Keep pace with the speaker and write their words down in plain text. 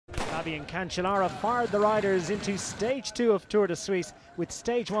Fabian Cancellara fired the riders into stage 2 of Tour de Suisse, with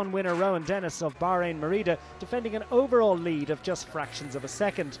stage 1 winner Rowan Dennis of Bahrain Merida defending an overall lead of just fractions of a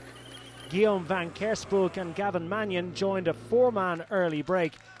second. Guillaume van Kerspoek and Gavin Magnon joined a 4-man early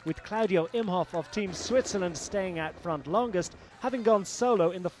break, with Claudio Imhoff of Team Switzerland staying out front longest, having gone solo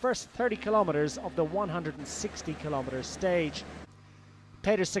in the first 30 kilometres of the 160-kilometre stage.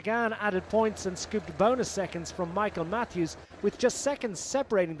 Peter Sagan added points and scooped bonus seconds from Michael Matthews, with just seconds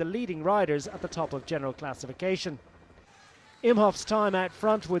separating the leading riders at the top of general classification. Imhoff's time out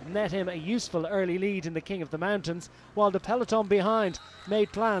front would net him a useful early lead in the King of the Mountains, while the peloton behind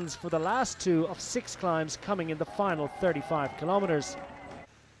made plans for the last 2 of 6 climbs coming in the final 35 kilometres.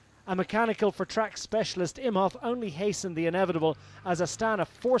 A mechanical for track specialist Imhoff only hastened the inevitable as Astana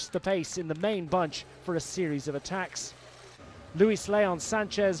forced the pace in the main bunch for a series of attacks. León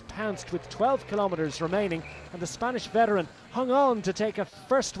Sanchez pounced with 12 kilometres remaining, and the Spanish veteran hung on to take a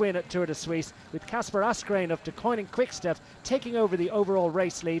first win at Tour de Suisse, with Kasper Asgreen of Deceuninck Quickstep taking over the overall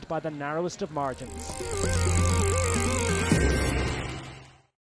race lead by the narrowest of margins.